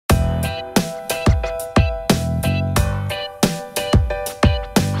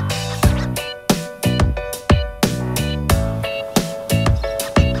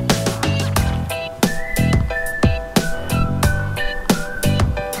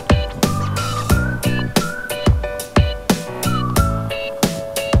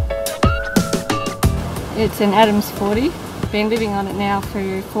It's an Adams 40. Been living on it now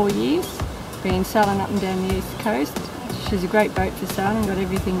for 4 years. Been sailing up and down the east coast. She's a great boat for sailing, got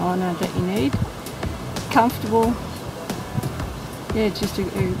everything on her that you need. Comfortable. Yeah, just a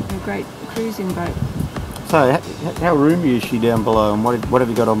great cruising boat. So how roomy is she down below, and what have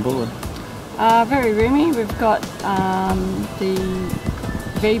you got on board? Very roomy. We've got the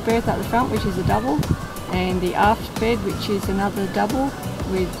V berth at the front, which is a double, and the aft bed, which is another double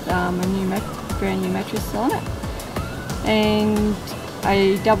with a brand new mattress on it, and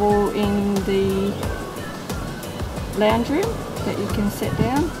a double in the lounge room that you can set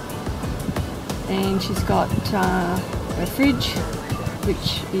down. And she's got a fridge,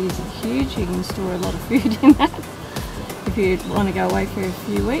 which is huge. You can store a lot of food in that if you want to go away for a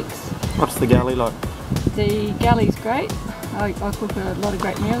few weeks. What's the galley like? The galley's great. I cook a lot of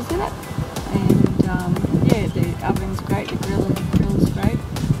great meals in it, and yeah, the oven's great, the grill's great,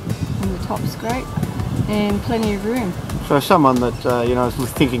 and the top's great, and plenty of room. So someone that you know is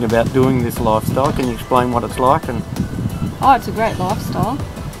thinking about doing this lifestyle, can you explain what it's like? And oh, it's a great lifestyle.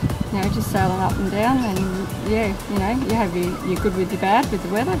 You know, just sailing up and down, and yeah, you know, you have you're good with your bad with the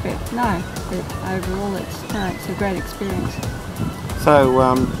weather, but no, but overall it's a great experience. So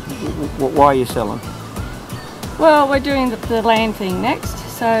why are you selling? Well, we're doing the land thing next,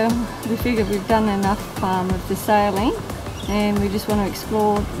 so we figured we've done enough of the sailing, and we just want to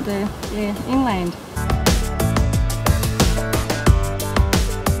explore the inland.